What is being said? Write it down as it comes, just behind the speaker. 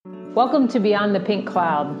Welcome to Beyond the Pink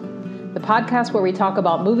Cloud, the podcast where we talk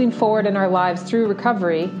about moving forward in our lives through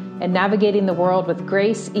recovery and navigating the world with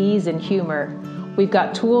grace, ease, and humor. We've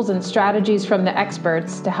got tools and strategies from the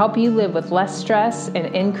experts to help you live with less stress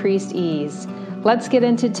and increased ease. Let's get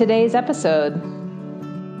into today's episode.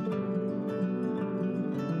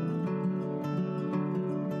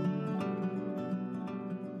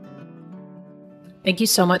 Thank you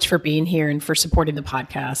so much for being here and for supporting the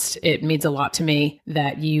podcast. It means a lot to me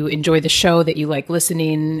that you enjoy the show, that you like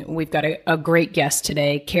listening. We've got a great guest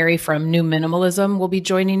today. Carrie from New Minimalism will be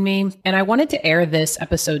joining me. And I wanted to air this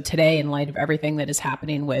episode today in light of everything that is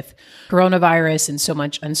happening with coronavirus and so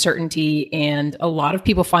much uncertainty, and a lot of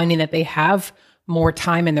people finding that they have more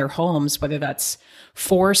time in their homes, whether that's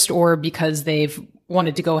forced or because they've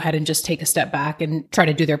wanted to go ahead and just take a step back and try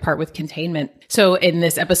to do their part with containment. So in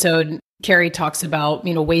this episode, Carrie talks about,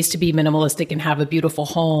 ways to be minimalistic and have a beautiful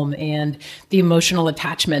home, and the emotional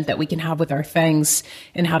attachment that we can have with our things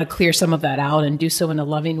and how to clear some of that out and do so in a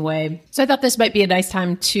loving way. So I thought this might be a nice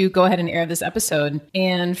time to go ahead and air this episode.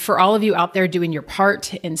 And for all of you out there doing your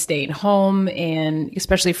part in staying home, and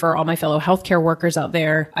especially for all my fellow healthcare workers out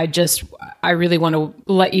there, I really want to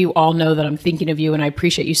let you all know that I'm thinking of you, and I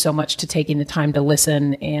appreciate you so much to taking the time to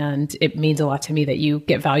listen. And it means a lot to me that you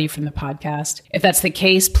get value from the podcast. If that's the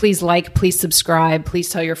case, please please subscribe, please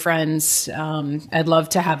tell your friends. I'd love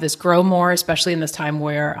to have this grow more, especially in this time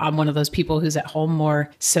where I'm one of those people who's at home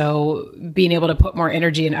more. So being able to put more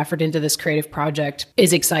energy and effort into this creative project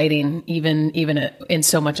is exciting, even in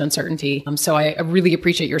so much uncertainty. So I really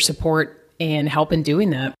appreciate your support and help in doing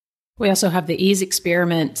that. We also have the Ease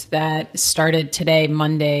experiment that started today,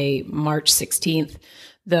 Monday, March 16th.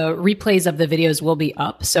 The replays of the videos will be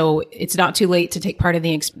up, so it's not too late to take part in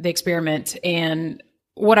the experiment. And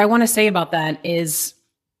what I want to say about that is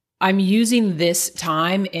I'm using this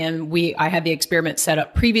time, and I had the experiment set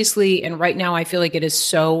up previously, and right now I feel like it is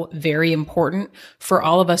so very important for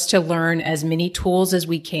all of us to learn as many tools as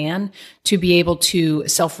we can to be able to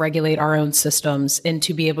self-regulate our own systems and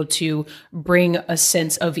to be able to bring a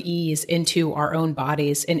sense of ease into our own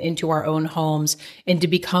bodies and into our own homes, and to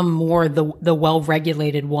become more the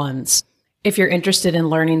well-regulated ones. If you're interested in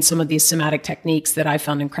learning some of these somatic techniques that I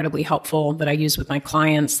found incredibly helpful, that I use with my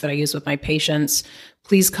clients, that I use with my patients,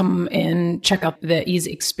 please come and check out the Ease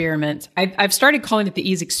experiment. I've started calling it the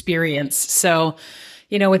Ease experience. So,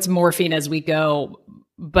 it's morphing as we go.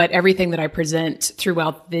 But everything that I present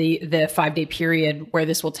throughout the 5-day period where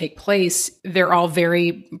this will take place, they're all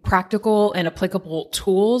very practical and applicable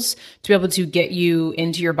tools to be able to get you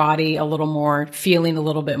into your body a little more, feeling a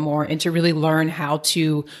little bit more, and to really learn how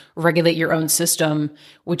to regulate your own system,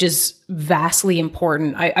 which is vastly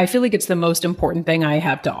important. I feel like it's the most important thing I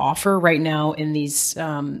have to offer right now in this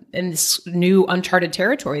new uncharted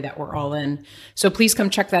territory that we're all in. So please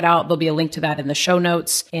come check that out. There'll be a link to that in the show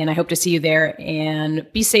notes, and I hope to see you there. And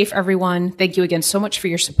be safe, everyone. Thank you again so much for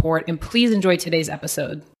your support, and please enjoy today's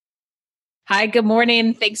episode. Hi, good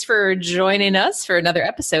morning. Thanks for joining us for another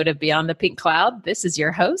episode of Beyond the Pink Cloud. This is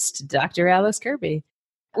your host, Dr. Alice Kirby.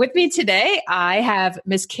 With me today, I have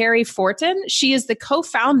Miss Carrie Fortin. She is the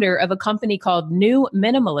co-founder of a company called New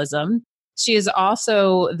Minimalism. She is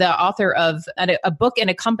also the author of a book and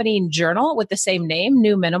accompanying journal with the same name,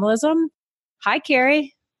 New Minimalism. Hi,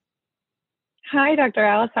 Carrie. Hi, Dr.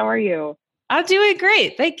 Alice. How are you? I'm doing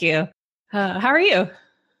great. Thank you. How are you?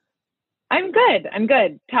 I'm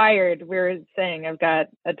good. Tired. We were saying I've got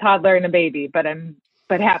a toddler and a baby, but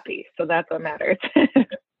happy. So that's what matters.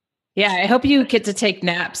 Yeah. I hope you get to take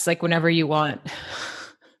naps like whenever you want.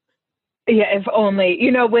 Yeah, if only,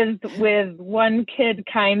 with one kid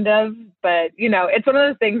kind of, but it's one of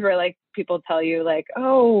those things where like people tell you like,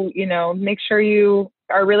 oh, make sure you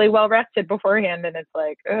are really well rested beforehand. And it's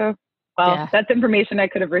like, oh, well, yeah. That's information I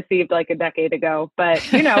could have received like a decade ago, but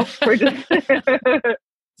we're just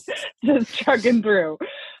just chugging through.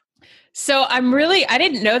 So I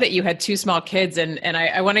didn't know that you had two small kids, and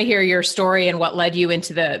I want to hear your story and what led you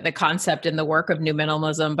into the concept and the work of New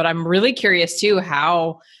Minimalism. But I'm really curious too,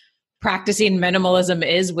 how practicing minimalism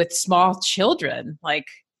is with small children. Like,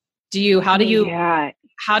 how do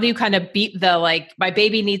you kind of beat the, like, my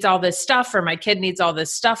baby needs all this stuff or my kid needs all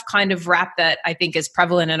this stuff kind of rap that I think is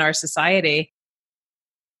prevalent in our society?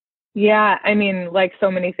 Yeah, I mean, like so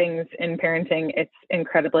many things in parenting, it's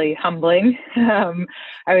incredibly humbling. I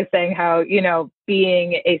was saying how,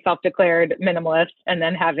 being a self-declared minimalist and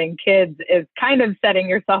then having kids is kind of setting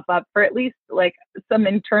yourself up for at least like some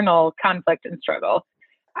internal conflict and struggle.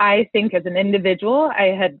 I think as an individual,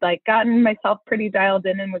 I had like gotten myself pretty dialed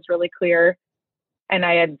in and was really clear. And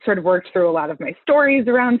I had sort of worked through a lot of my stories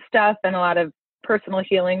around stuff and a lot of personal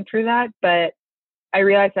healing through that. But I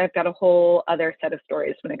realized I've got a whole other set of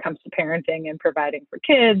stories when it comes to parenting and providing for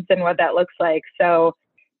kids and what that looks like. So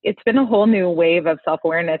it's been a whole new wave of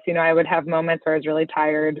self-awareness. I would have moments where I was really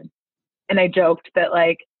tired, and I joked that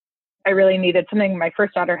like I really needed something. My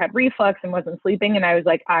first daughter had reflux and wasn't sleeping. And I was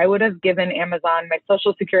like, I would have given Amazon my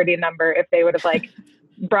social security number if they would have like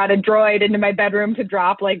brought a droid into my bedroom to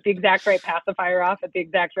drop like the exact right pacifier off at the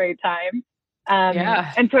exact right time.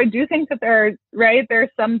 And so I do think that there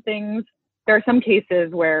are some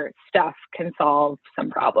cases where stuff can solve some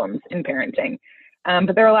problems in parenting.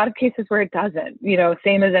 But there are a lot of cases where it doesn't,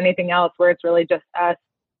 same as anything else, where it's really just I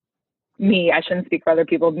shouldn't speak for other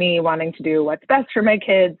people, me wanting to do what's best for my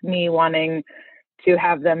kids, me wanting to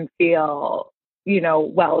have them feel,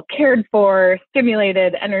 well cared for,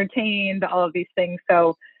 stimulated, entertained, all of these things.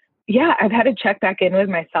 So yeah, I've had to check back in with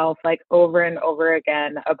myself like over and over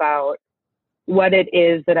again about what it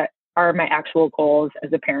is that are my actual goals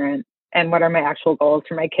as a parent and what are my actual goals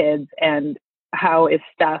for my kids, and how is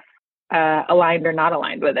stuff aligned or not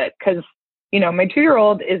aligned with it. Because my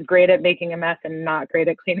 2-year-old is great at making a mess and not great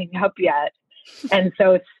at cleaning up yet. And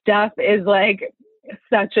so stuff is like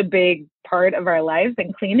such a big part of our lives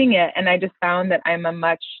and cleaning it. And I just found that I'm a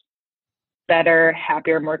much better,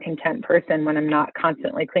 happier, more content person when I'm not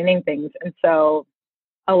constantly cleaning things. And so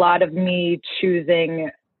a lot of me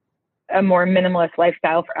choosing a more minimalist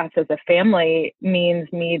lifestyle for us as a family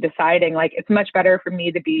means me deciding like it's much better for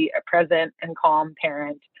me to be a present and calm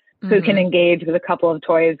parent who can engage with a couple of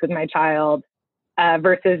toys with my child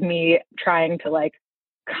versus me trying to like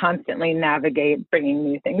constantly navigate bringing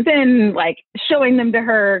new things in, like showing them to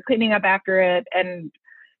her, cleaning up after it. And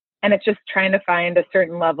it's just trying to find a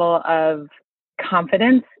certain level of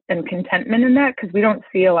confidence and contentment in that, because we don't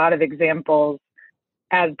see a lot of examples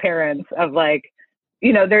as parents of like,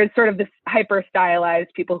 there's sort of this hyper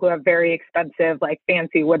stylized people who have very expensive, like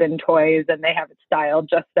fancy wooden toys and they have it styled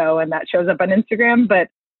just so, and that shows up on Instagram. But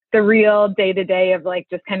the real day to day of like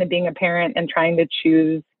just kind of being a parent and trying to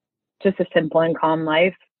choose just a simple and calm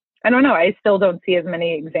life, I don't know. I still don't see as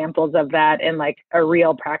many examples of that in like a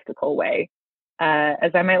real practical way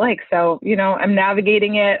as I might like. So, I'm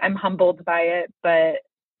navigating it. I'm humbled by it, but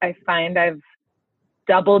I find I've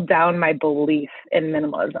doubled down my belief in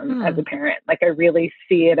minimalism as a parent. Like I really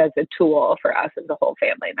see it as a tool for us as a whole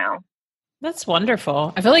family now. That's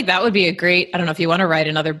wonderful. I feel like that would be a great, I don't know if you want to write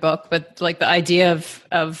another book, but like the idea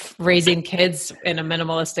of raising kids in a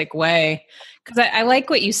minimalistic way. Because I like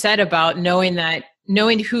what you said about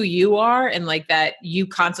knowing who you are, and like that you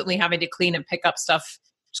constantly having to clean and pick up stuff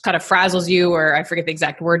just kind of frazzles you, or I forget the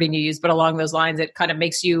exact wording you use, but along those lines, it kind of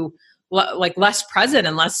makes you like less present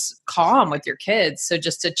and less calm with your kids. So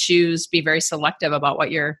just to be very selective about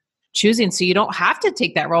what you're choosing, so you don't have to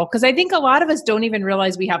take that role. Because I think a lot of us don't even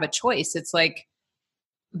realize we have a choice. It's like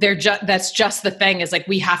that's just the thing, is like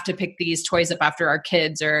we have to pick these toys up after our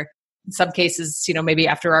kids, or in some cases, maybe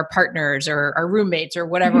after our partners or our roommates or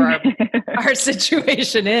whatever our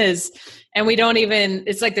situation is. And we don't even,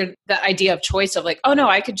 it's like the idea of choice of like, oh no,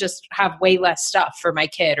 I could just have way less stuff for my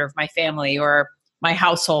kid or my family or my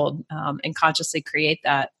household, and consciously create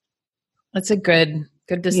that. That's a good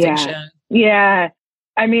distinction. Yeah.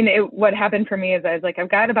 I mean, what happened for me is I was like, I've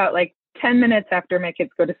got about like 10 minutes after my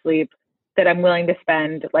kids go to sleep that I'm willing to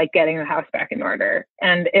spend like getting the house back in order.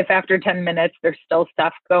 And if after 10 minutes there's still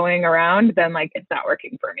stuff going around, then like it's not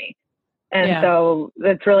working for me. And so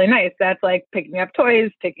that's really nice. That's like picking up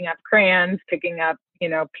toys, picking up crayons, picking up,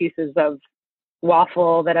 pieces of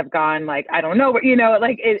waffle that have gone like, I don't know,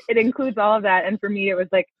 like it includes all of that. And for me, it was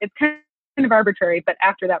like, it's kind of arbitrary, but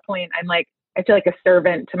after that point, I'm like, I feel like a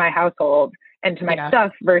servant to my household and to my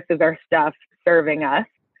stuff versus our stuff serving us.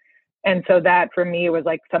 And so that for me was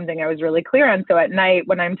like something I was really clear on. So at night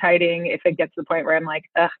when I'm tidying, if it gets to the point where I'm like,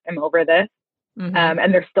 I'm over this,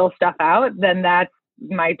 and there's still stuff out, then that's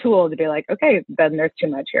my tool to be like, okay, then there's too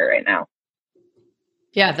much here right now.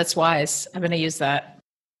 Yeah, that's wise. I'm going to use that.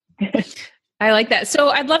 I like that. So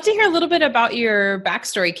I'd love to hear a little bit about your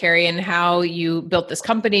backstory, Carrie, and how you built this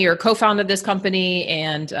company or co-founded this company,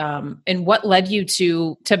 and what led you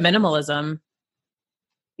to minimalism.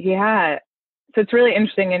 Yeah. So it's really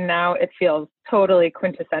interesting. And now it feels totally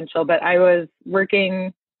quintessential, but I was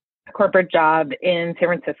working a corporate job in San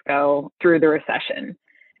Francisco through the recession.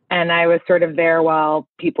 And I was sort of there while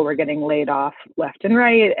people were getting laid off left and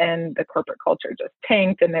right, and the corporate culture just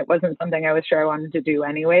tanked, and it wasn't something I was sure I wanted to do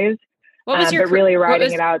anyways. What was your but really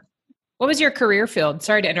riding it out. What was your career field?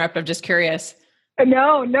 Sorry to interrupt. I'm just curious.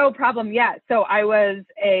 No problem. Yeah. So I was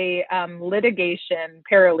a litigation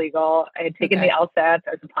paralegal. I had taken the LSATs.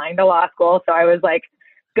 I was applying to law school. So I was like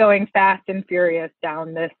going fast and furious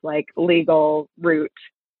down this like legal route.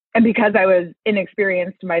 And because I was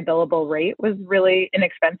inexperienced, my billable rate was really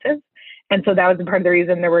inexpensive. And so that was part of the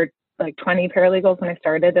reason there were like 20 paralegals when I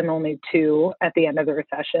started and only 2 at the end of the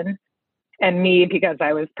recession. And me, because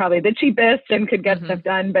I was probably the cheapest and could get stuff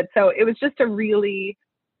done. But so it was just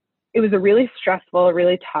it was a really stressful,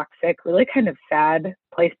 really toxic, really kind of sad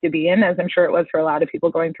place to be in, as I'm sure it was for a lot of people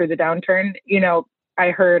going through the downturn. You know, I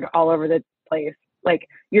heard all over the place, like,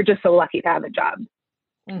 you're just so lucky to have a job.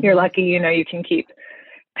 You're lucky, you know, you can keep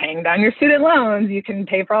paying down your student loans, you can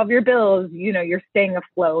pay for all of your bills, you know, you're staying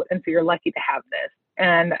afloat. And so you're lucky to have this.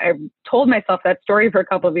 And I told myself that story for a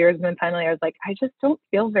couple of years. And then finally I was like, I just don't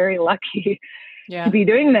feel very lucky to be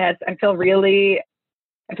doing this. I feel really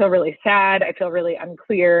sad. I feel really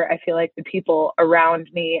unclear. I feel like the people around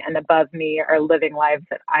me and above me are living lives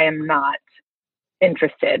that I am not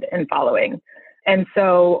interested in following. And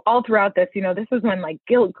so all throughout this, you know, this was when like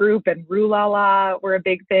Guilt Group and Rue La La were a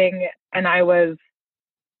big thing. And I was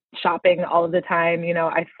shopping all of the time. You know,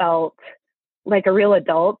 I felt like a real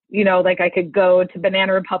adult, you know, like I could go to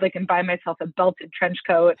Banana Republic and buy myself a belted trench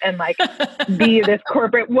coat and like be this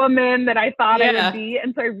corporate woman that I thought I would be.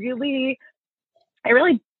 And so I really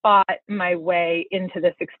bought my way into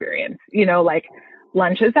this experience, you know, like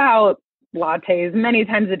lunches out, lattes many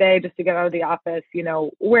times a day just to get out of the office, you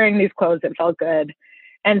know, wearing these clothes that felt good.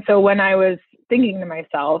 And so when I was thinking to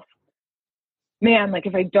myself, man, like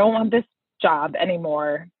if I don't want this job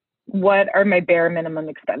anymore, what are my bare minimum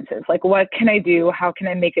expenses? Like, what can I do? How can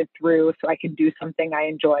I make it through so I can do something I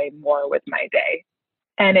enjoy more with my day?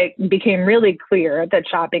 And it became really clear that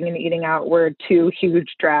shopping and eating out were 2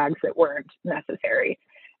 huge drags that weren't necessary.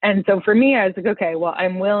 And so for me, I was like, okay, well,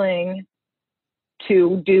 I'm willing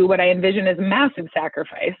to do what I envision as a massive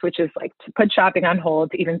sacrifice, which is like to put shopping on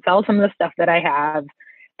hold, to even sell some of the stuff that I have,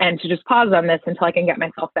 and to just pause on this until I can get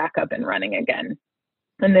myself back up and running again.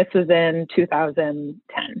 And this was in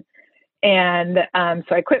 2010. And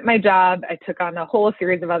so I quit my job. I took on a whole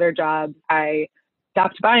series of other jobs. I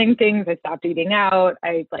stopped buying things. I stopped eating out.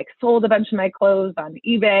 I like sold a bunch of my clothes on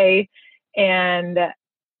eBay. And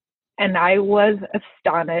I was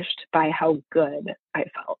astonished by how good I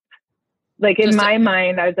felt. Like in my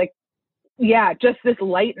mind, I was like, yeah, just this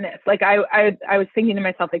lightness. Like I was thinking to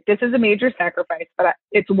myself, like, this is a major sacrifice, but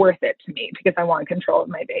it's worth it to me because I want control of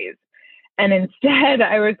my days. And instead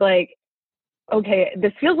I was like, okay,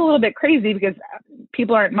 this feels a little bit crazy because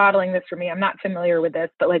people aren't modeling this for me. I'm not familiar with this,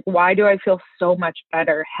 but like, why do I feel so much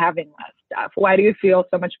better having less stuff? Why do you feel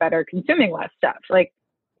so much better consuming less stuff? Like,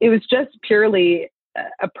 it was just purely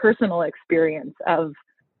a personal experience of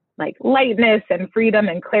like lightness and freedom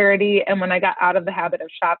and clarity. And when I got out of the habit of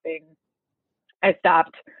shopping, I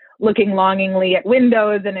stopped looking longingly at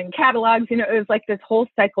windows and in catalogs. You know, it was like this whole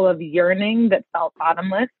cycle of yearning that felt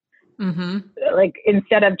bottomless. Like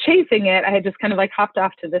instead of chasing it, I had just kind of like hopped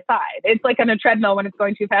off to the side. It's like on a treadmill when it's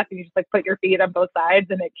going too fast and you just like put your feet on both sides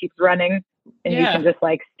and it keeps running and you can just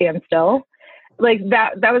like stand still. Like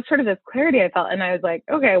that was sort of this clarity I felt. And I was like,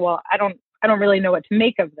 okay, well, I don't really know what to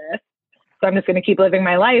make of this. So I'm just going to keep living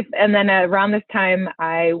my life. And then around this time,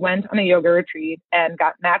 I went on a yoga retreat and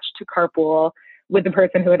got matched to carpool with the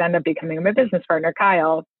person who would end up becoming my business partner,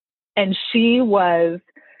 Kyle. And she was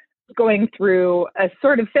going through a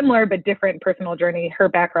sort of similar but different personal journey. Her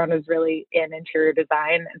background was really in interior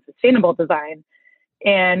design and sustainable design.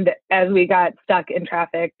 And as we got stuck in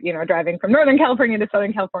traffic, you know, driving from Northern California to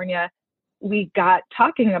Southern California, we got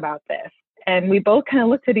talking about this. And we both kind of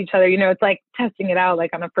looked at each other, you know, it's like testing it out,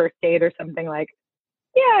 like on a first date or something, like,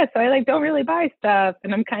 yeah, so I like don't really buy stuff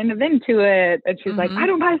and I'm kind of into it. And she's like, I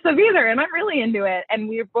don't buy stuff either. And I'm really into it. And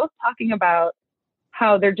we were both talking about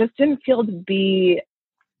how there just didn't feel to be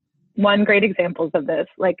one great examples of this.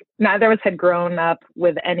 Like neither of us had grown up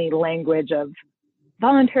with any language of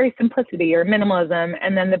voluntary simplicity or minimalism.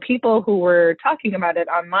 And then the people who were talking about it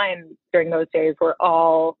online during those days were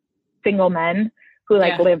all single men who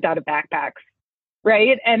lived out of backpacks.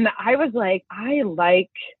 Right. And I was like, I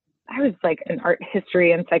was like an art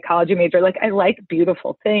history and psychology major. Like I like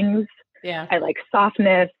beautiful things. Yeah. I like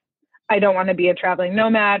softness. I don't want to be a traveling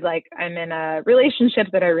nomad. Like I'm in a relationship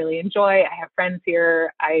that I really enjoy. I have friends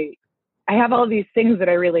here. I have all these things that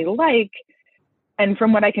I really like. And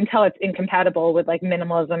from what I can tell, it's incompatible with like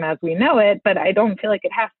minimalism as we know it, but I don't feel like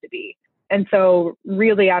it has to be. And so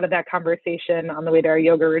really out of that conversation on the way to our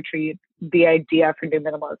yoga retreat, the idea for new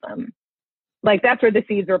minimalism, like that's where the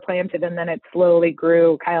seeds were planted. And then it slowly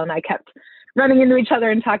grew. Kyle and I kept running into each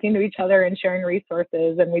other and talking to each other and sharing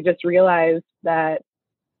resources. And we just realized that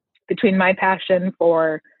between my passion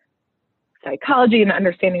for psychology and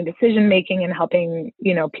understanding decision-making and helping,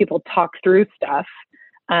 you know, people talk through stuff,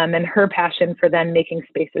 and her passion for then making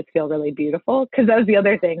spaces feel really beautiful. Because that was the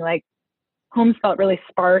other thing, like homes felt really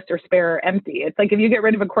sparse or spare or empty. It's like if you get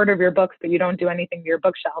rid of a quarter of your books, but you don't do anything to your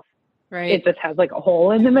bookshelf, Right. it just has like a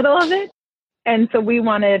hole in the middle of it. And so we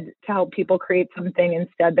wanted to help people create something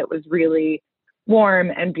instead that was really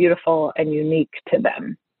warm and beautiful and unique to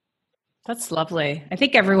them. That's lovely. I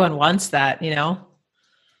think everyone wants that, you know?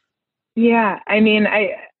 Yeah. I mean,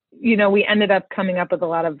 we ended up coming up with a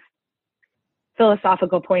lot of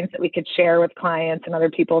philosophical points that we could share with clients and other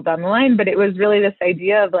people down the line. But it was really this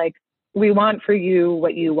idea of like, we want for you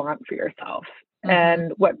what you want for yourself. Mm-hmm.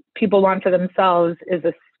 And what people want for themselves is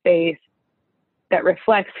a space that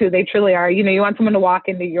reflects who they truly are. You know, you want someone to walk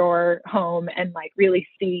into your home and like really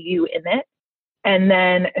see you in it. And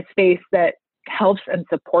then a space that helps and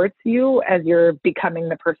supports you as you're becoming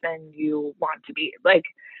the person you want to be. Like,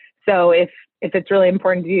 so if it's really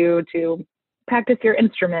important to you to practice your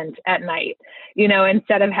instrument at night, you know,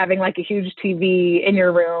 instead of having like a huge TV in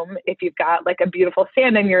your room, if you've got like a beautiful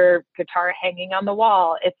stand and your guitar hanging on the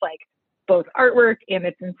wall, it's like both artwork and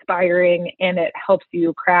it's inspiring and it helps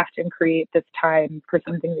you craft and create this time for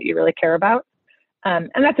something that you really care about. And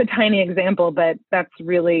that's a tiny example, but that's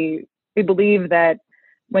really, we believe that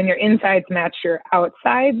when your insides match your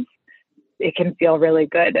outsides, it can feel really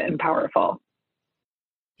good and powerful.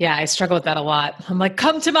 Yeah, I struggle with that a lot. I'm like,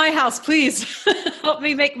 come to my house, please. Help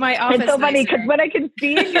me make my office It's so funny nicer. because when I can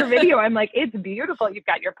see in your video, I'm like, it's beautiful. You've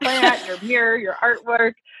got your plant, your mirror, your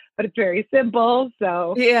artwork, but it's very simple.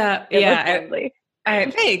 So yeah.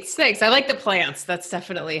 Thanks. I like the plants. That's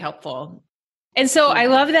definitely helpful. And so I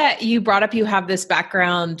love that you brought up, you have this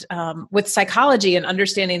background with psychology and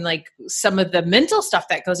understanding like some of the mental stuff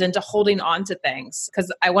that goes into holding on to things.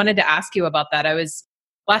 Because I wanted to ask you about that. I was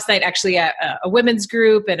last night actually at a women's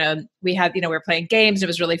group and we had, we were playing games. It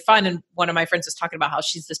was really fun. And one of my friends was talking about how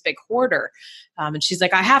she's this big hoarder. And she's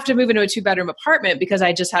like, I have to move into a 2-bedroom apartment because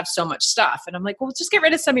I just have so much stuff. And I'm like, well, just get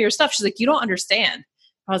rid of some of your stuff. She's like, you don't understand.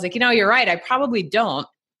 I was like, you're right. I probably don't.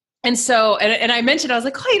 And so, and I mentioned, I was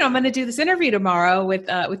like, I'm going to do this interview tomorrow with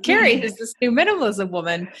Carrie, who's this new minimalism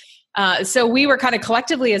woman. So we were kind of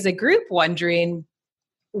collectively as a group wondering,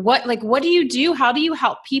 what do you do? How do you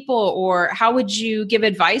help people, or how would you give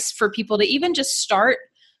advice for people to even just start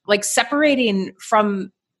like separating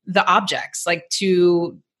from the objects, like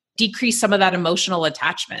to decrease some of that emotional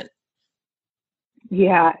attachment?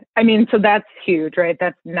 Yeah. I mean, so that's huge, right?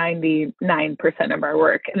 That's 99% of our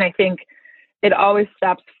work. And I think it always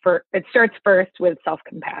starts first with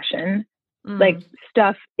self-compassion. Like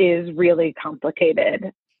stuff is really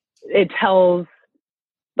complicated. It tells,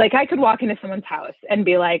 like I could walk into someone's house and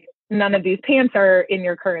be like, none of these pants are in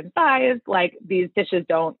your current size. Like these dishes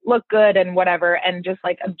don't look good and whatever. And just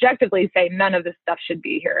like objectively say, none of this stuff should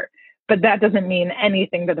be here. But that doesn't mean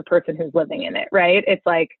anything to the person who's living in it, right? It's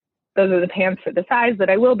like, those are the pants for the size that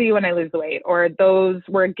I will be when I lose the weight, or those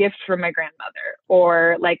were a gift from my grandmother,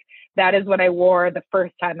 or like, that is what I wore the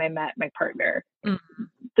first time I met my partner. Mm-hmm.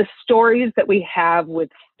 The stories that we have with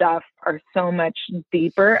stuff are so much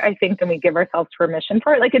deeper, I think, than we give ourselves permission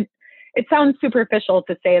for. Like it sounds superficial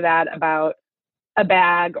to say that about a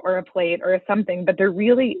bag or a plate or something, but there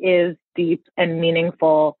really is deep and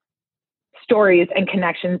meaningful stories and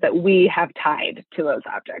connections that we have tied to those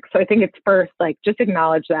objects. So I think it's first, like, just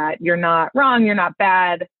acknowledge that you're not wrong, you're not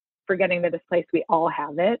bad for getting to this place. We all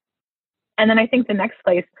have it. And then I think the next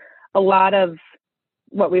place, a lot of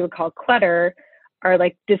what we would call clutter are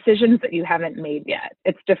like decisions that you haven't made yet.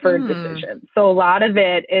 It's deferred decisions. So a lot of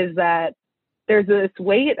it is that there's this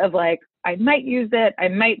weight of like, I might use it, I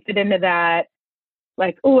might fit into that.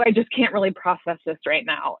 Like, oh, I just can't really process this right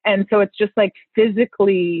now. And so it's just like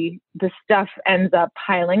physically the stuff ends up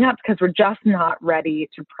piling up because we're just not ready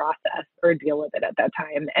to process or deal with it at that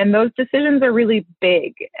time. And those decisions are really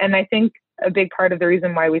big. And I think a big part of the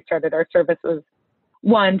reason why we started our service was,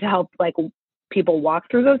 one, to help like people walk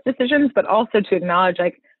through those decisions, but also to acknowledge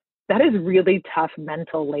like that is really tough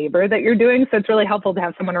mental labor that you're doing. So it's really helpful to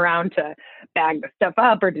have someone around to bag the stuff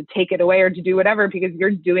up or to take it away or to do whatever, because you're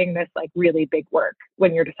doing this like really big work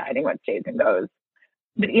when you're deciding what stays and goes.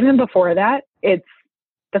 But even before that, it's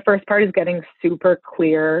the first part is getting super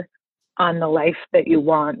clear on the life that you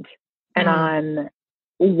want and on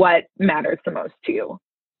what matters the most to you.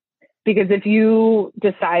 Because if you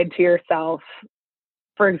decide to yourself,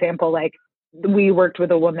 for example, like we worked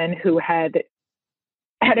with a woman who had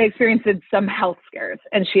experienced some health scares,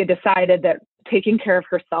 and she had decided that taking care of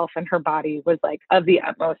herself and her body was like of the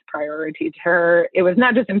utmost priority to her. It was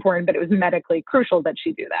not just important, but it was medically crucial that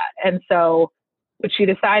she do that. And so what she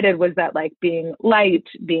decided was that like being light,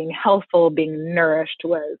 being healthful, being nourished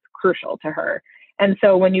was crucial to her. And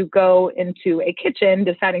so when you go into a kitchen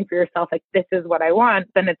deciding for yourself, like, this is what I want,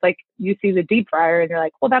 then it's like you see the deep fryer and you're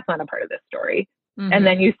like, well, that's not a part of this story. Mm-hmm. And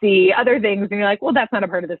then you see other things and you're like, well, that's not a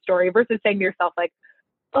part of the story, versus saying to yourself, like,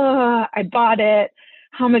 oh, I bought it.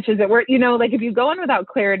 How much is it worth? You know, like if you go in without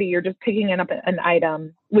clarity, you're just picking up an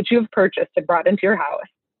item which you've purchased and brought into your house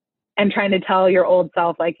and trying to tell your old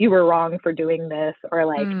self, like, you were wrong for doing this, or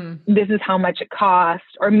like, this is how much it cost,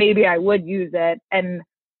 or maybe I would use it. And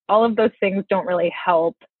all of those things don't really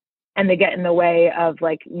help. And they get in the way of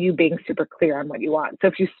like you being super clear on what you want. So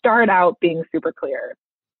if you start out being super clear,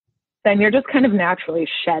 then you're just kind of naturally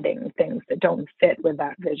shedding things that don't fit with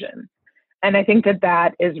that vision. And I think that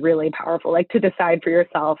that is really powerful, like to decide for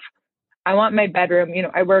yourself, I want my bedroom, you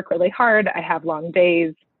know, I work really hard, I have long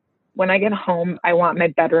days. When I get home, I want my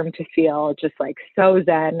bedroom to feel just like so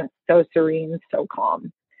zen, so serene, so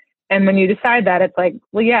calm. And when you decide that, it's like,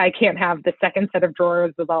 well, yeah, I can't have the second set of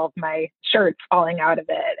drawers with all of my shirts falling out of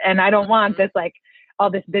it. And I don't want this, like, all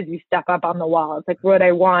this busy stuff up on the wall. It's like, what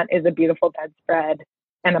I want is a beautiful bedspread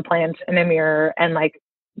and a plant and a mirror. And like,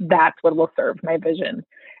 that's what will serve my vision.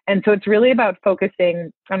 And so it's really about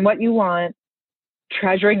focusing on what you want,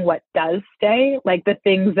 treasuring what does stay, like the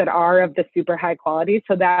things that are of the super high quality.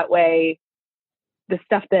 So that way, the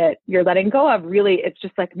stuff that you're letting go of, really, it's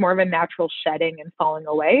just like more of a natural shedding and falling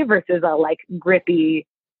away versus a like grippy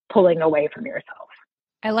pulling away from yourself.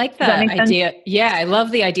 I like the idea. Yeah, I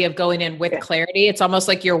love the idea of going in with clarity. It's almost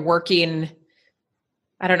like you're working,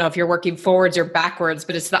 I don't know if you're working forwards or backwards,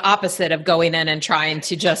 but it's the opposite of going in and trying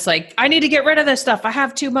to just like, I need to get rid of this stuff. I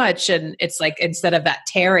have too much. And it's like, instead of that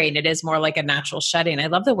tearing, it is more like a natural shedding. I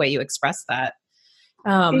love the way you express that.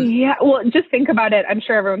 Yeah, well, just think about it. I'm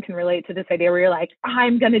sure everyone can relate to this idea where you're like,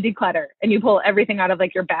 I'm going to declutter, and you pull everything out of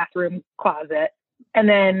like your bathroom closet. And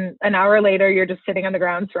then an hour later, you're just sitting on the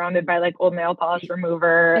ground surrounded by like old nail polish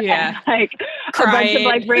remover and like crying. A bunch of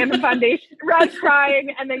like random foundation,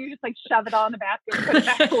 crying. And then you just like shove it all in the basket and put it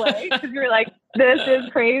back away because you're like, this is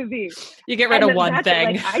crazy. You get rid of one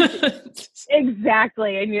thing.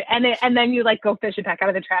 Exactly. And then you like go fish it back out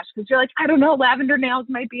of the trash because you're like, I don't know, lavender nails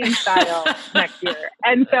might be in style next year.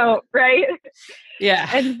 And so, right. Yeah.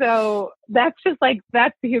 And so that's just like,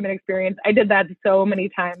 that's the human experience. I did that so many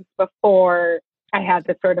times before I had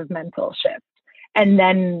this sort of mental shift, and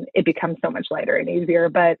then it becomes so much lighter and easier.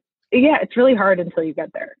 But yeah, it's really hard until you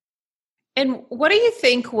get there. And what do you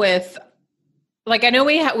think with, like, I know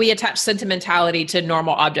we attach sentimentality to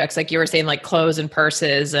normal objects, like you were saying, like clothes and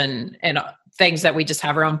purses and things that we just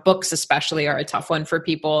have around. Books especially are a tough one for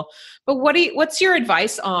people. But what's your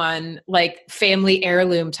advice on like family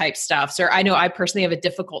heirloom type stuff? So I know I personally have a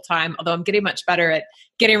difficult time, although I'm getting much better at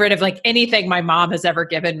getting rid of like anything my mom has ever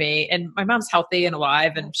given me. And my mom's healthy and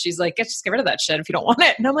alive, and she's like, just get rid of that shit if you don't want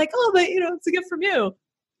it. And I'm like, oh, but it's a gift from you.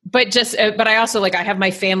 But I also like, I have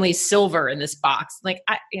my family silver in this box. Like,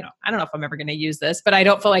 I don't know if I'm ever going to use this, but I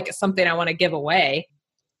don't feel like it's something I want to give away.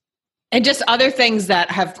 And just other things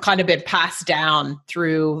that have kind of been passed down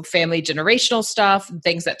through family generational stuff,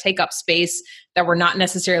 things that take up space that we're not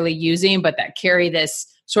necessarily using, but that carry this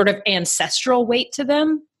sort of ancestral weight to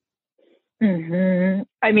them. Mm-hmm.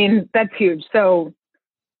 I mean, that's huge. So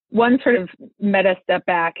one sort of meta step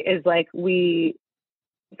back is like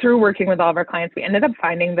through working with all of our clients, we ended up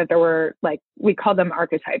finding that there were like, we call them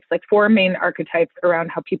archetypes, like 4 main archetypes around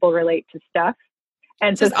how people relate to stuff.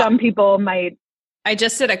 And so some people might. I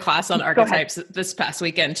just did a class on archetypes this past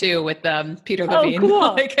weekend too with Peter Levine,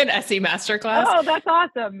 cool. like an SE masterclass. Oh, that's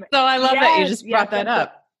awesome. So I love that you just brought that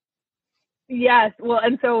up. Yes. Well,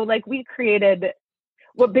 and so like we created,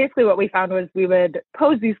 what we found was we would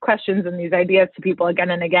pose these questions and these ideas to people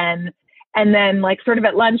again and again. And then like sort of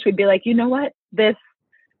at lunch, we'd be like, you know what, this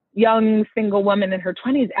young single woman in her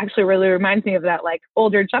 20s actually really reminds me of that like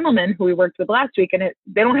older gentleman who we worked with last week. And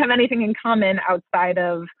they don't have anything in common outside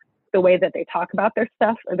of the way that they talk about their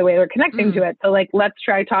stuff or the way they're connecting to it. So like, let's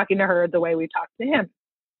try talking to her the way we talk to him.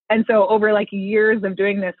 And so over like years of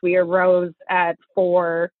doing this, we arose at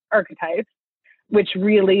 4 archetypes, which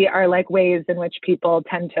really are like ways in which people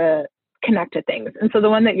tend to connect to things. And so the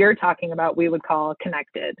one that you're talking about, we would call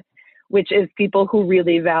connected, which is people who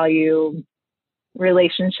really value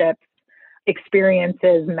relationships,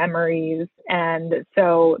 experiences, memories. And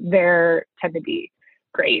so there tend to be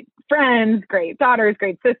great friends, great daughters,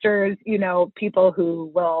 great sisters, people who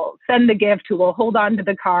will send the gift, who will hold on to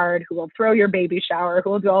the card, who will throw your baby shower, who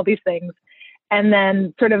will do all these things. And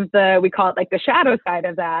then sort of we call it like the shadow side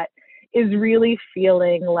of that is really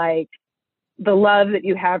feeling like the love that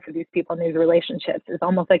you have for these people in these relationships is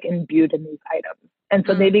almost like imbued in these items. And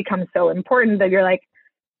so they become so important that you're like,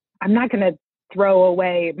 I'm not going to throw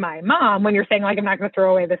away my mom when you're saying like, I'm not going to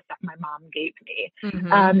throw away the stuff my mom gave me.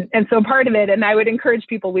 And so part of it, and I would encourage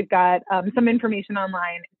people, we've got some information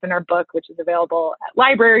online. It's in our book, which is available at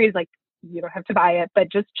libraries. Like you don't have to buy it,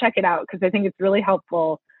 but just check it out. Cause I think it's really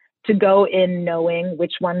helpful to go in knowing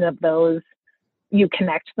which one of those you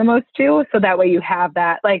connect the most to. So that way you have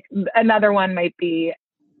that. Like another one might be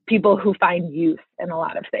people who find use in a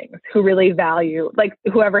lot of things, who really value, like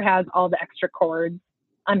whoever has all the extra cords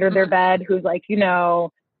under their bed, who's like, you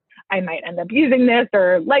know, I might end up using this,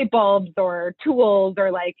 or light bulbs or tools,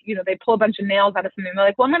 or like, you know, they pull a bunch of nails out of something. They're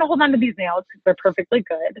like, well, I'm going to hold on to these nails because they're perfectly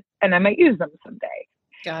good and I might use them someday.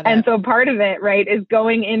 Got it. And so part of it, right, is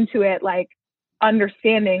going into it, like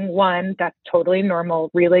understanding, one, that's totally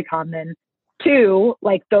normal, really common. Two,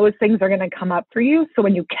 like those things are going to come up for you. So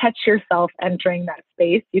when you catch yourself entering that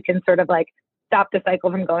space, you can sort of like stop the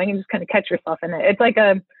cycle from going and just kind of catch yourself in it. It's like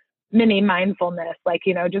a mini mindfulness, like,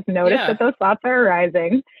 you know, just notice that those thoughts are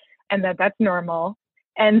arising and that that's normal.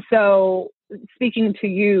 And so speaking to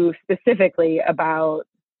you specifically about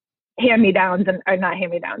hand-me-downs and or not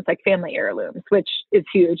hand-me-downs, like family heirlooms, which is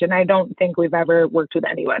huge. And I don't think we've ever worked with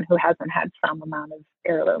anyone who hasn't had some amount of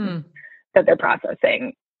heirlooms that they're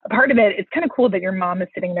processing. Part of it, it's kind of cool that your mom is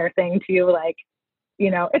sitting there saying to you, like, you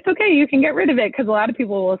know, it's okay, you can get rid of it. Because a lot of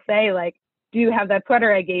people will say, like, do you have that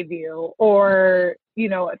sweater I gave you? Or, you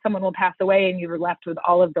know, someone will pass away and you're left with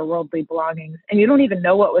all of their worldly belongings and you don't even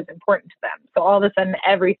know what was important to them. So all of a sudden,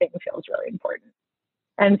 everything feels really important.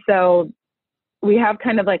 And so we have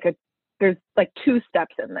kind of like there's like two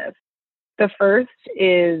steps in this. The first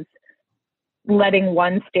is letting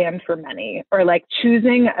one stand for many, or like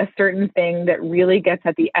choosing a certain thing that really gets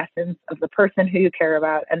at the essence of the person who you care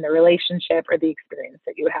about and the relationship or the experience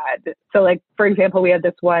that you had. So like, for example, we had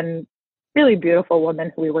this one really beautiful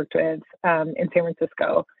woman who we worked with in San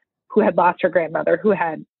Francisco who had lost her grandmother, who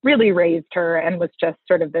had really raised her and was just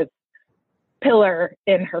sort of this pillar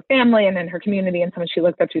in her family and in her community and someone she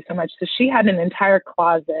looked up to so much. So she had an entire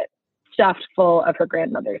closet stuffed full of her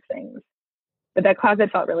grandmother's things. But that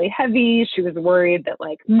closet felt really heavy. She was worried that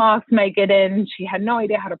like moths might get in. She had no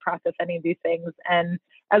idea how to process any of these things. And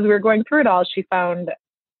as we were going through it all, she found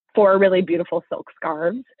 4 really beautiful silk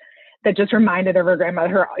scarves that just reminded of her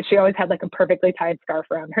grandmother. She always had like a perfectly tied scarf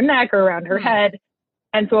around her neck or around her head.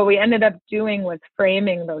 And so what we ended up doing was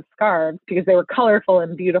framing those scarves because they were colorful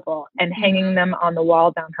and beautiful and hanging them on the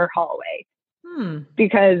wall down her hallway.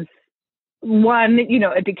 Because one, you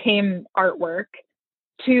know, it became artwork.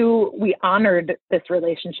 2, we honored this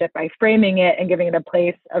relationship by framing it and giving it a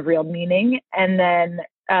place of real meaning. And then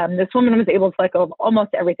this woman was able to let go of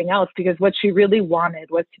almost everything else because what she really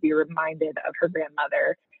wanted was to be reminded of her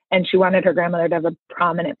grandmother. And she wanted her grandmother to have a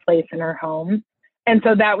prominent place in her home. And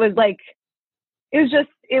so that was like, it was just,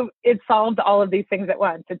 it solved all of these things at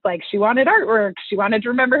once. It's like, she wanted artwork. She wanted to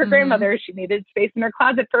remember her grandmother. She needed space in her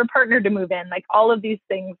closet for a partner to move in. Like all of these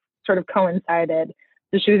things sort of coincided.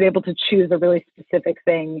 So she was able to choose a really specific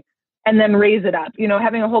thing and then raise it up. You know,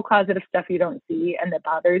 having a whole closet of stuff you don't see and that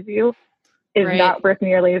bothers you is not worth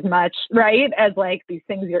nearly as much, right, as like these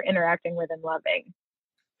things you're interacting with and loving.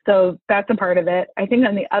 So that's a part of it. I think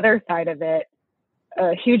on the other side of it,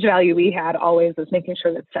 a huge value we had always was making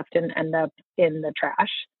sure that stuff didn't end up in the trash.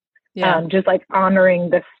 Just like honoring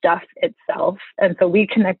the stuff itself. And so we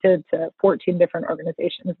connected to 14 different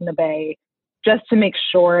organizations in the Bay just to make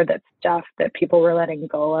sure that stuff that people were letting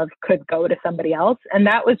go of could go to somebody else. And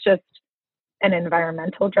that was just an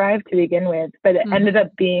environmental drive to begin with, but it ended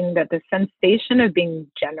up being that the sensation of being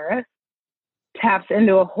generous taps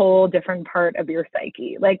into a whole different part of your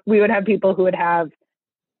psyche. Like we would have people who would have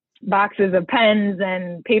boxes of pens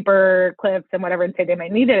and paper clips and whatever and say they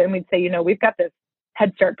might need it. And we'd say, you know, we've got this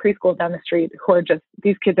Head Start preschool down the street who are just,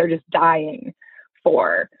 these kids are just dying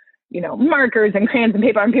for, you know, markers and crayons and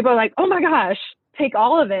paper. And people are like, oh my gosh, take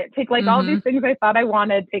all of it. Take like all these things I thought I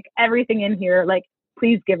wanted, take everything in here. Like,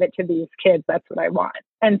 please give it to these kids. That's what I want.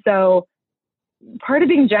 And so part of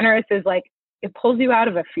being generous is like, it pulls you out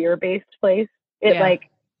of a fear-based place. It like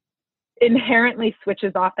inherently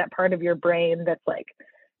switches off that part of your brain that's like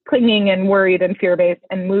clinging and worried and fear-based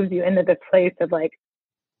and moves you into this place of like,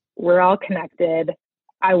 we're all connected.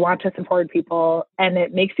 I want to support people. And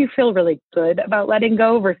it makes you feel really good about letting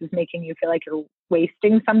go versus making you feel like you're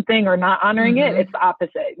wasting something or not honoring it. It's the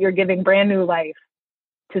opposite. You're giving brand new life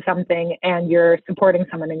to something and you're supporting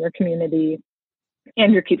someone in your community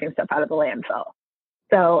and you're keeping stuff out of the landfill.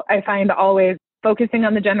 So I find always focusing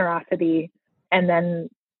on the generosity and then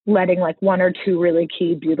letting like 1 or 2 really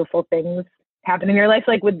key, beautiful things happen in your life.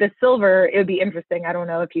 Like with the silver, it would be interesting. I don't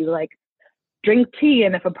know if you like drink tea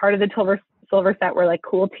and if a part of the silver set were like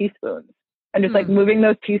cool teaspoons. and just like moving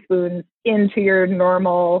those teaspoons into your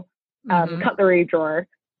normal cutlery drawer.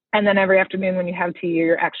 And then every afternoon when you have tea,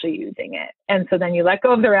 you're actually using it. And so then you let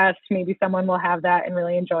go of the rest. Maybe someone will have that and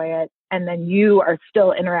really enjoy it. And then you are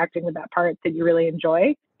still interacting with that part that you really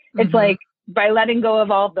enjoy. It's like by letting go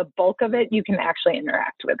of all the bulk of it, you can actually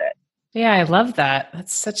interact with it. Yeah, I love that.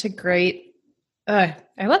 That's such a great, I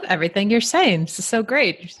love everything you're saying. This is so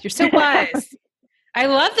great. You're so wise. I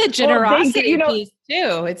love the generosity piece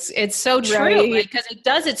too. It's so true. Right.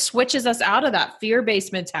 Because it switches us out of that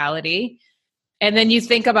fear-based mentality. And then you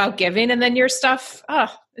think about giving and then your stuff,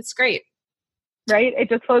 it's great. Right. It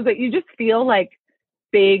just flows that you just feel like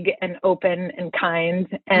big and open and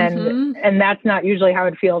kind. And that's not usually how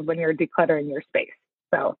it feels when you're decluttering your space.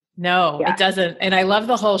 So no, it doesn't. And I love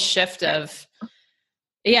the whole shift of,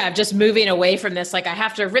 just moving away from this. Like I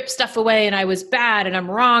have to rip stuff away and I was bad and I'm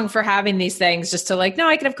wrong for having these things, just to like, no,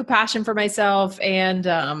 I can have compassion for myself and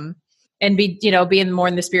be, being more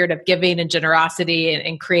in the spirit of giving and generosity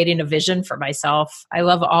and creating a vision for myself. I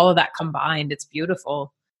love all of that combined. It's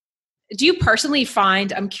beautiful. Do you personally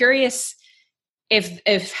find, I'm curious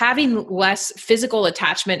if having less physical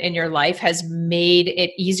attachment in your life has made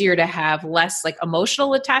it easier to have less like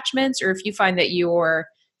emotional attachments, or if you find that your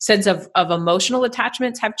sense of emotional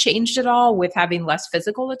attachments have changed at all with having less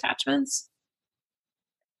physical attachments?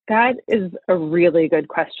 That is a really good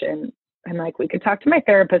question. I'm like, we could talk to my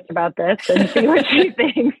therapist about this and see what she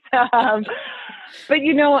thinks. But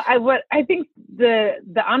I think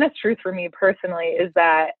the honest truth for me personally is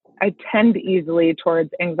that I tend easily towards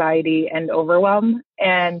anxiety and overwhelm.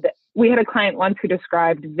 And we had a client once who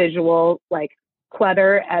described visual like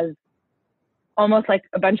clutter as almost like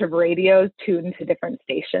a bunch of radios tuned to different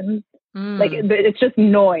stations. Like it's just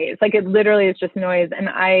noise. Like it literally is just noise. And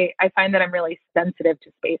I find that I'm really sensitive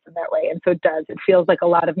to space in that way. And so it feels like a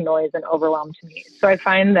lot of noise and overwhelm to me. So I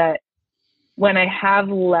find that when I have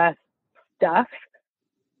less stuff,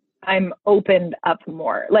 I'm opened up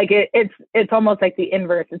more. Like it's almost like the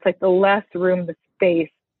inverse. It's like the less room the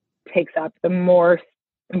space takes up, the more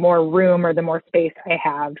room or the more space I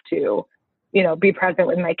have to, be present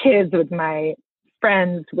with my kids, with my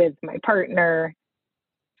friends, with my partner.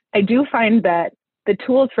 I do find that the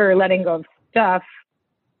tools for letting go of stuff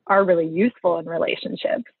are really useful in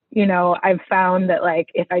relationships. I've found that like,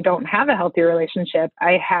 if I don't have a healthy relationship,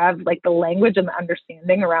 I have like the language and the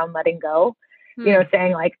understanding around letting go,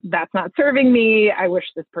 saying like, that's not serving me. I wish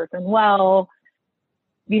this person well,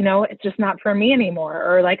 it's just not for me anymore.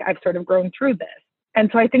 Or like, I've sort of grown through this. And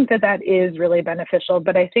so I think that is really beneficial.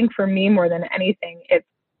 But I think for me, more than anything,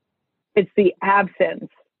 it's the absence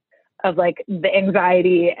of like the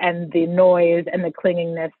anxiety and the noise and the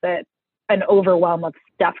clinginess that an overwhelm of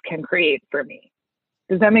stuff can create for me.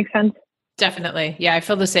 Does that make sense? Definitely. Yeah. I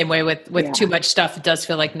feel the same way with too much stuff. It does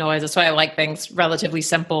feel like noise. That's why I like things relatively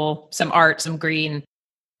simple, some art, some green.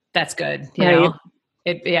 That's good. You know,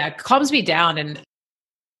 it calms me down, and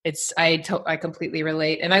I completely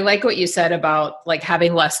relate. And I like what you said about like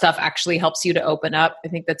having less stuff actually helps you to open up. I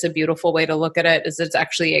think that's a beautiful way to look at it, is it's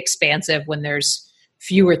actually expansive when there's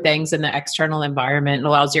fewer things in the external environment. It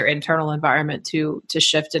allows your internal environment to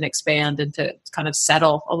shift and expand and to kind of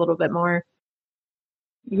settle a little bit more.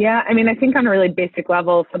 Yeah. I mean, I think on a really basic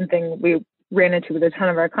level, something we ran into with a ton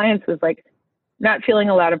of our clients was like not feeling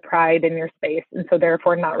a lot of pride in your space. And so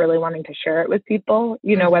therefore not really wanting to share it with people,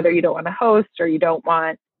 whether you don't want to host or you don't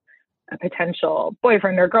want a potential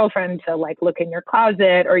boyfriend or girlfriend to like look in your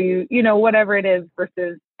closet, or whatever it is,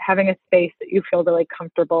 versus having a space that you feel really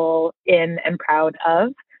comfortable in and proud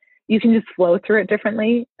of. You can just flow through it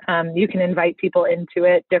differently. You can invite people into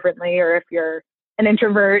it differently. Or if you're an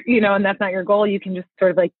introvert, and that's not your goal, you can just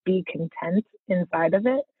sort of like be content inside of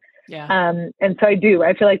it. Yeah. And so I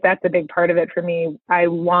feel like that's a big part of it for me. I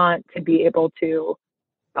want to be able to,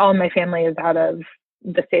 all my family is out of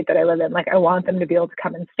the state that I live in. Like I want them to be able to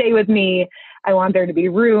come and stay with me. I want there to be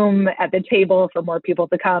room at the table for more people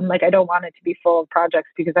to come. Like I don't want it to be full of projects,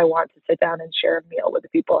 because I want to sit down and share a meal with the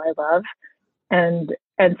people I love. And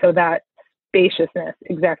so that spaciousness,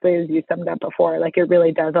 exactly as you summed up before, like it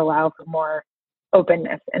really does allow for more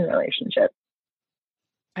openness in relationships.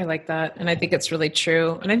 I like that. And I think it's really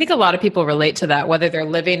true. And I think a lot of people relate to that, whether they're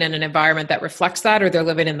living in an environment that reflects that or they're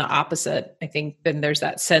living in the opposite. I think then there's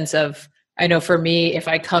that sense of, I know for me, if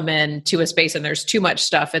I come into a space and there's too much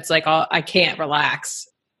stuff, it's like, I can't relax.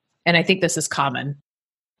 And I think this is common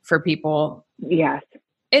for people. Yes.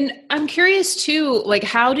 And I'm curious too, like,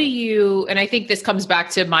 how do you, and I think this comes back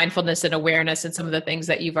to mindfulness and awareness and some of the things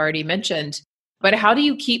that you've already mentioned. But how do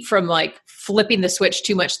you keep from like flipping the switch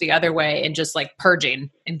too much the other way and just like purging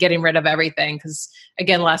and getting rid of everything? Because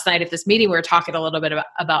again, last night at this meeting, we were talking a little bit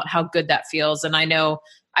about how good that feels. And I know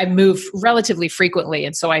I move relatively frequently.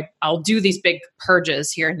 And so I'll do these big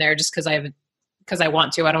purges here and there just because I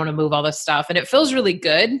want to. I don't want to move all this stuff. And it feels really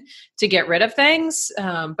good to get rid of things.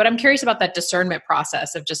 But I'm curious about that discernment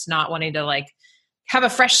process of just not wanting to like have a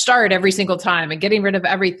fresh start every single time and getting rid of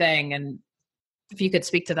everything. And if you could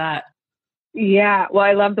speak to that. Yeah. Well,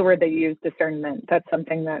 I love the word that you use, discernment. That's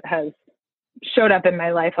something that has showed up in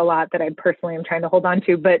my life a lot that I personally am trying to hold on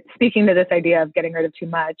to. But speaking to this idea of getting rid of too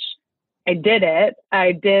much, I did it.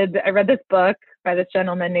 I read this book by this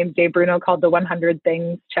gentleman named Jay Bruno called the 100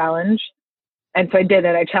 Things Challenge. And so I did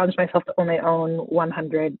it. I challenged myself to only own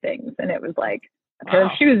 100 things. And it was like a pair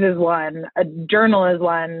of shoes is one, a journal is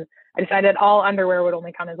one. I decided all underwear would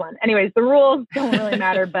only count as one. Anyways, the rules don't really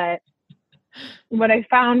matter. But what I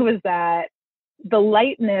found was that the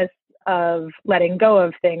lightness of letting go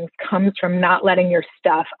of things comes from not letting your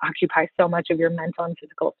stuff occupy so much of your mental and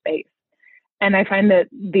physical space. And I find that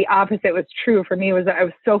the opposite was true for me, was that I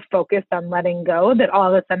was so focused on letting go that all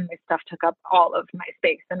of a sudden my stuff took up all of my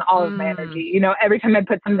space and all of my energy. You know, every time I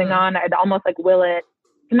put something on, I'd almost like will it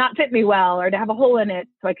to not fit me well or to have a hole in it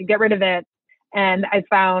so I could get rid of it. And I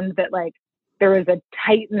found that like there was a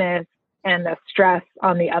tightness and a stress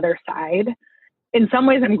on the other side. In some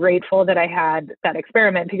ways, I'm grateful that I had that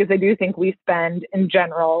experiment because I do think we spend in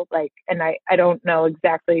general, like, and I don't know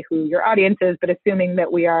exactly who your audience is, but assuming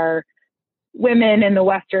that we are women in the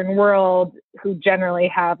Western world who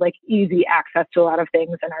generally have like easy access to a lot of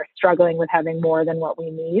things and are struggling with having more than what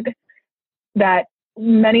we need, that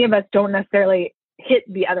many of us don't necessarily hit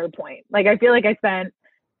the other point. Like, I feel like I spent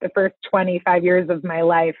the first 25 years of my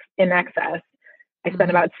life in excess. I spent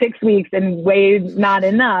about 6 weeks and way not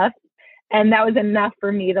enough. And that was enough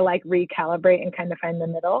for me to like recalibrate and kind of find the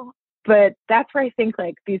middle. But that's where I think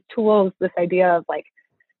like these tools, this idea of like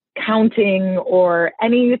counting or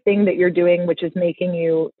anything that you're doing, which is making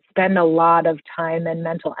you spend a lot of time and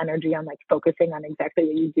mental energy on like focusing on exactly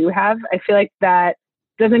what you do have. I feel like that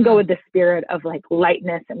doesn't go with the spirit of like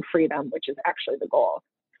lightness and freedom, which is actually the goal.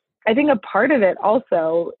 I think a part of it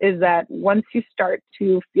also is that once you start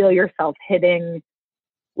to feel yourself hitting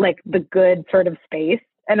like the good sort of space,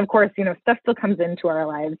 and of course, you know, stuff still comes into our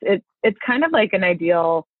lives. It's kind of like an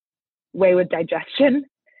ideal way with digestion.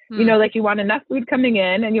 You know, like you want enough food coming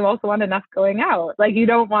in and you also want enough going out. Like you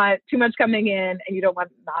don't want too much coming in and you don't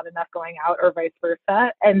want not enough going out or vice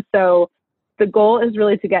versa. And so the goal is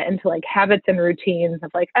really to get into like habits and routines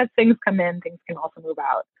of like, as things come in, things can also move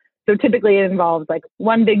out. So typically it involves like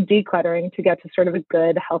one big decluttering to get to sort of a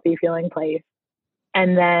good, healthy feeling place.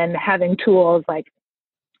 And then having tools like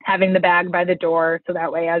having the bag by the door. So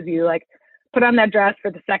that way, as you like put on that dress for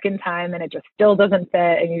the second time and it just still doesn't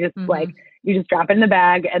fit and you just like, you just drop it in the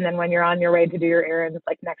bag. And then when you're on your way to do your errands,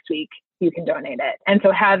 like next week, you can donate it. And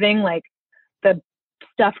so having like the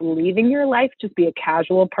stuff leaving your life, just be a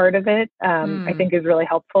casual part of it, I think is really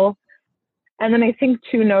helpful. And then I think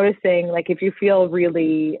too, noticing like if you feel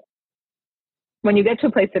really, when you get to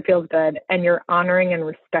a place that feels good and you're honoring and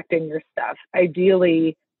respecting your stuff,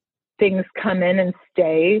 ideally things come in and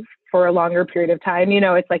stay for a longer period of time. You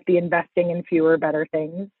know, it's like the investing in fewer, better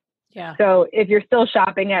things. Yeah. So if you're still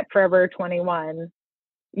shopping at Forever 21,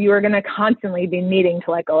 you are going to constantly be needing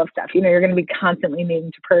to let go of stuff. You know, you're going to be constantly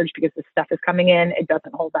needing to purge because the stuff is coming in, it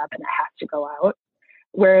doesn't hold up and it has to go out.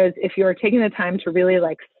 Whereas if you're taking the time to really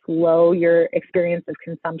like slow your experience of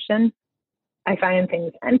consumption, I find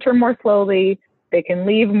things enter more slowly. They can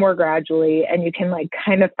leave more gradually, and you can like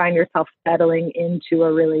kind of find yourself settling into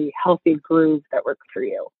a really healthy groove that works for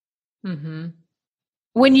you. Mm-hmm.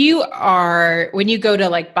 When you go to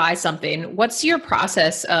like buy something, what's your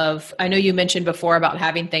process of, I know you mentioned before about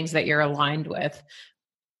having things that you're aligned with.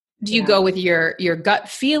 Do you go with your gut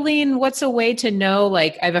feeling? What's a way to know?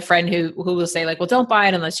 Like I have a friend who will say like, well, don't buy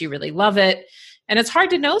it unless you really love it. And it's hard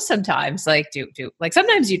to know sometimes, like like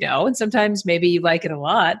sometimes you know, and sometimes maybe you like it a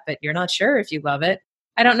lot, but you're not sure if you love it.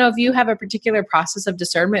 I don't know if you have a particular process of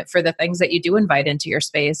discernment for the things that you do invite into your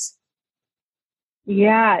space.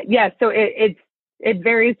 Yeah. So it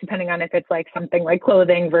varies depending on if it's like something like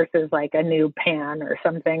clothing versus like a new pan or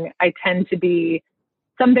something. I tend to be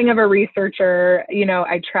something of a researcher. You know,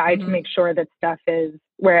 I try to make sure that stuff is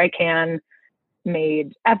where I can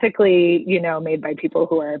made ethically, you know, made by people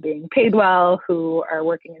who are being paid well, who are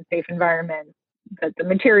working in safe environments, that the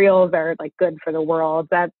materials are like good for the world.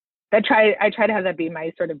 I try to have that be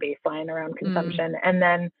my sort of baseline around consumption. And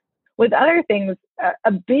then with other things,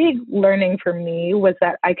 a big learning for me was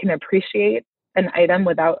that I can appreciate an item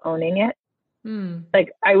without owning it. Mm.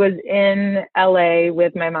 Like I was in LA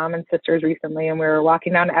with my mom and sisters recently, and we were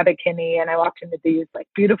walking down Abbot Kinney, and I walked into these like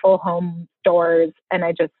beautiful home stores, and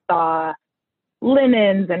I just saw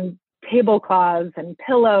linens and tablecloths and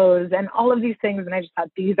pillows and all of these things. And I just thought,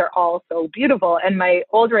 these are all so beautiful. And my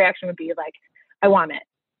old reaction would be like, I want it.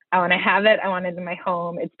 I want to have it. I want it in my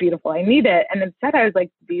home. It's beautiful. I need it. And instead I was like,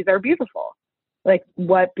 these are beautiful. Like,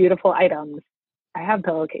 what beautiful items. I have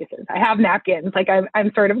pillowcases. I have napkins. Like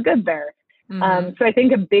I'm sort of good there. Mm-hmm. So I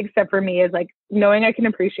think a big step for me is like knowing I can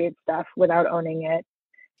appreciate stuff without owning it.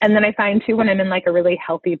 And then I find too, when I'm in like a really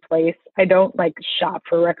healthy place, I don't like shop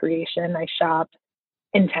for recreation. I shop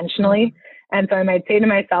intentionally. Mm-hmm. And so I might say to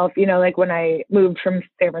myself, you know, like when I moved from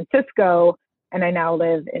San Francisco and I now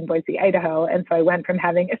live in Boise, Idaho. And so I went from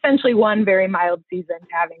having essentially one very mild season to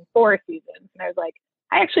having 4 seasons. And I was like,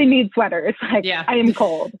 I actually need sweaters. Like Yeah. I am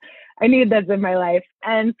cold. I need this in my life.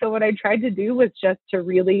 And so what I tried to do was just to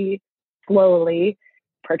really slowly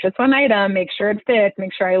purchase one item, make sure it fits,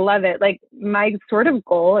 make sure I love it. Like my sort of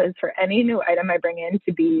goal is for any new item I bring in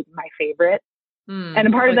to be my favorite. And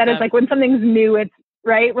a part of that is like when something's new, it's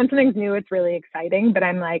right. When something's new, it's really exciting, but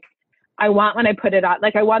I'm like, I want, when I put it on,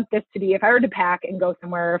 like, I want this to be, if I were to pack and go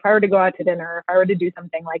somewhere, if I were to go out to dinner, if I were to do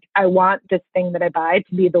something, like, I want this thing that I buy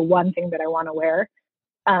to be the one thing that I want to wear.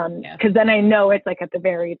 Cause then I know it's like at the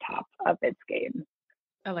very top of its game.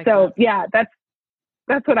 I like So that. yeah,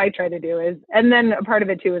 that's what I try to do is, and then a part of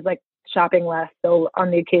it too is like shopping less. So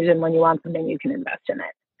on the occasion when you want something, you can invest in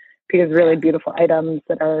it, because really beautiful items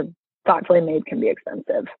that are thoughtfully made can be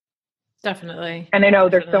expensive. Definitely. And I know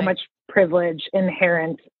there's so much privilege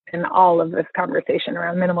inherent in all of this conversation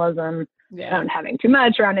around minimalism, around having too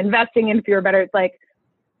much, around investing in fewer, better. It's like,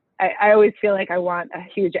 I always feel like I want a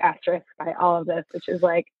huge asterisk by all of this, which is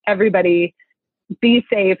like, everybody be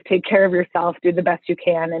safe, take care of yourself, do the best you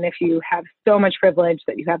can. And if you have so much privilege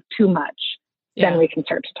that you have too much, then we can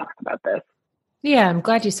start to talk about this. Yeah, I'm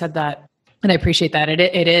glad you said that. And I appreciate that.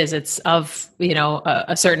 It's of, you know,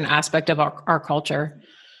 a certain aspect of our culture,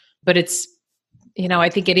 but it's, you know, I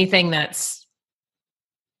think anything that's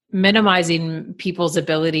minimizing people's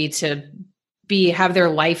ability to have their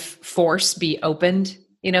life force be opened,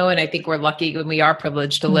 you know, and I think we're lucky when we are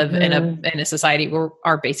privileged to live in a society where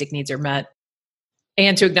our basic needs are met.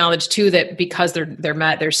 And to acknowledge too, that because they're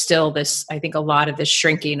met, there's still this, I think a lot of this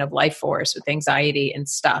shrinking of life force with anxiety and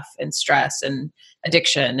stuff and stress and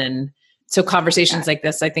addiction. And so conversations like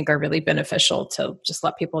this, I think, are really beneficial to just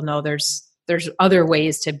let people know there's other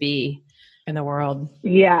ways to be in the world.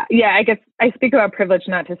 Yeah. I guess I speak about privilege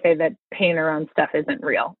not to say that pain around stuff isn't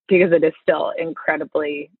real, because it is still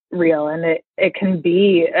incredibly real. And it can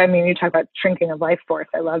be, I mean, you talk about shrinking of life force.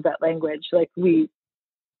 I love that language. Like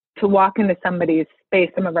to walk into somebody's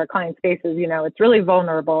space, some of our client spaces, you know, it's really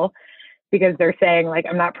vulnerable because they're saying like,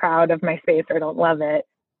 I'm not proud of my space or I don't love it.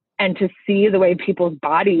 And to see the way people's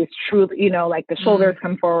bodies truly, you know, like the shoulders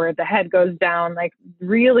come forward, the head goes down, like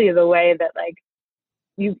really the way that like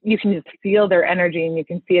you can just feel their energy and you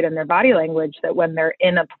can see it in their body language, that when they're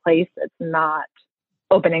in a place that's not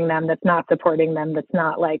opening them, that's not supporting them, that's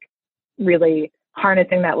not like really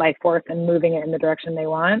harnessing that life force and moving it in the direction they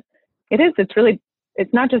want.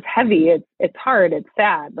 It's not just heavy. It's hard. It's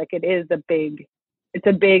sad. Like it's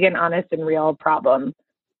a big and honest and real problem,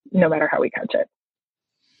 no matter how we couch it.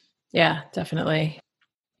 Yeah, definitely.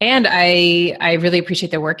 And I really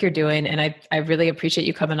appreciate the work you're doing. And I really appreciate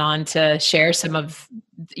you coming on to share some of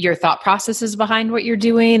your thought processes behind what you're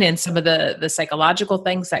doing and some of the psychological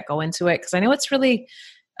things that go into it. Cause I know it's really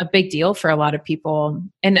a big deal for a lot of people.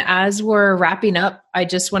 And as we're wrapping up, I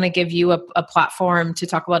just want to give you a platform to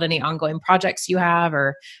talk about any ongoing projects you have,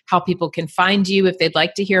 or how people can find you if they'd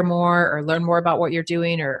like to hear more or learn more about what you're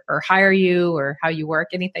doing, or hire you, or how you work,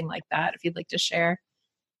 anything like that, if you'd like to share.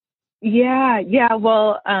 Yeah.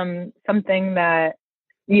 Well, something that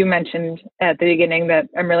you mentioned at the beginning that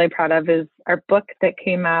I'm really proud of is our book that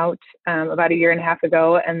came out about 1.5 years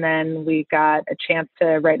ago. And then we got a chance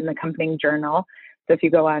to write an accompanying journal. So if you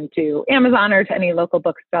go on to Amazon or to any local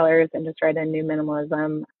booksellers and just write in New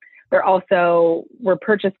Minimalism, we're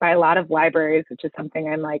purchased by a lot of libraries, which is something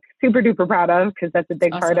I'm like super duper proud of, because that's a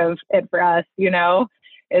big part of it for us, you know,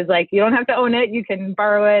 is like, you don't have to own it. You can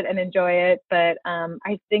borrow it and enjoy it. But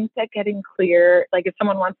I think that getting clear, like if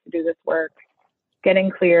someone wants to do this work,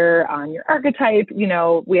 getting clear on your archetype, you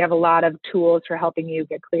know, we have a lot of tools for helping you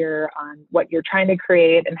get clear on what you're trying to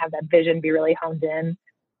create and have that vision be really honed in.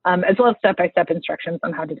 As well as step-by-step instructions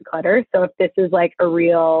on how to declutter. So if this is like a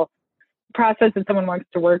real process that someone wants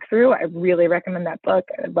to work through, I really recommend that book.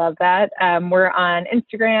 I love that. We're on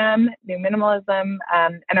Instagram, New Minimalism,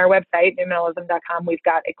 and our website, newminimalism.com. We've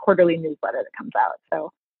got a quarterly newsletter that comes out.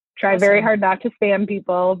 So Try very hard not to spam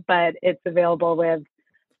people, but it's available with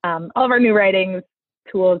all of our new writings,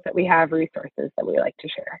 tools that we have, resources that we like to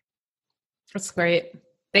share. That's great.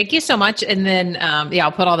 Thank you so much. And then,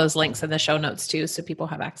 I'll put all those links in the show notes too, so people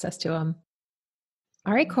have access to them.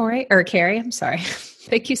 All right, Carrie, I'm sorry.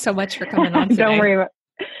 Thank you so much for coming on today. Don't worry about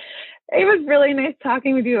it. It was really nice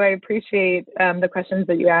talking with you. I appreciate the questions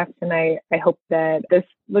that you asked, and I hope that this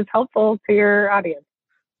was helpful to your audience.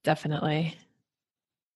 Definitely.